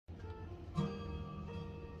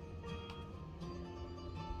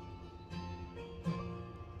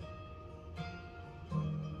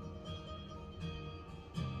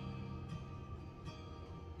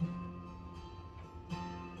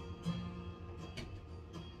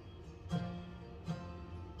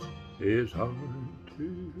It's hard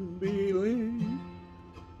to believe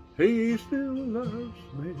he still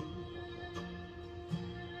loves me,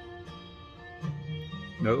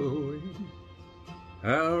 knowing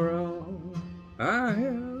how wrong I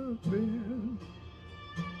have been.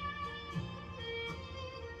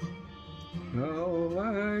 All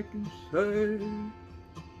I can say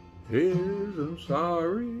is I'm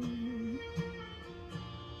sorry,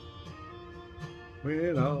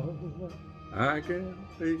 when all I can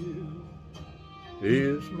feel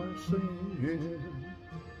is my sin.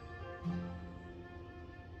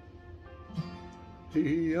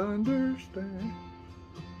 He understands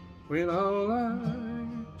when all I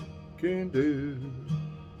can do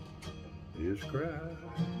is cry.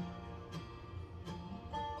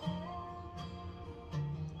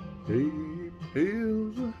 He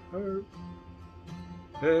feels the hurt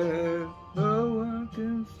that no one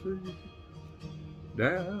can see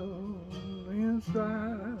down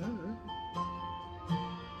inside,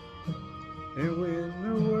 and when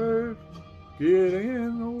the words get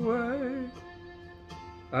in the way,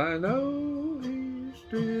 I know he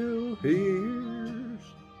still hears,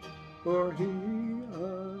 for he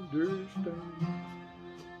understands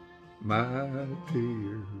my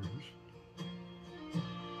tears.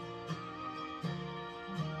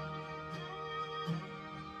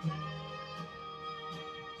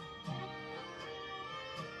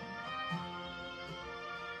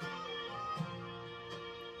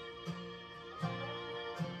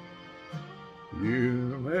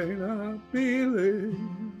 You may not believe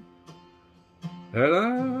that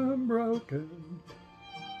I'm broken,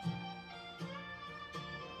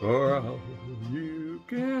 for all you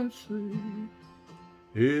can see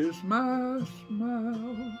is my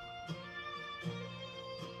smile.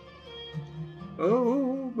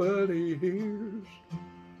 Oh, but he hears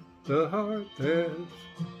the heart that's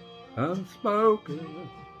unspoken,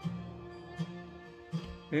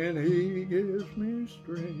 and he gives me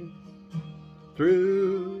strength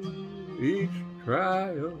through each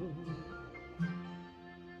trial.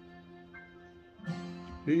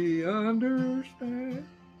 He understands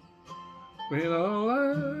when all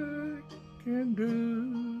I can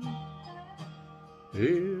do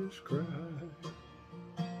is cry.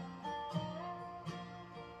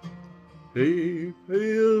 He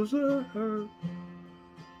feels the hurt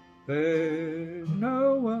that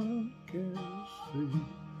no one can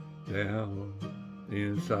see down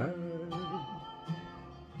inside.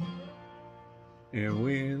 And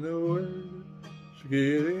when the words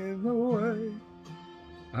get in the way,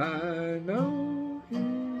 I know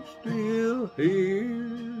he still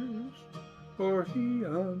hears, for he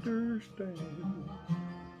understands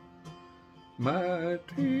my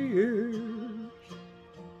tears.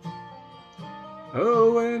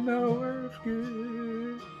 Oh, when the words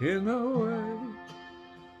get in the way,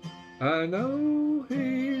 I know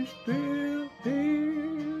he still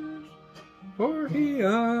hears, for he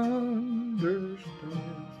understands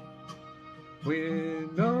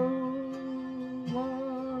when no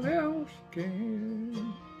one else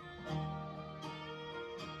can.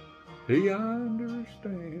 He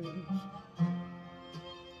understands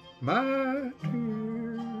my tears.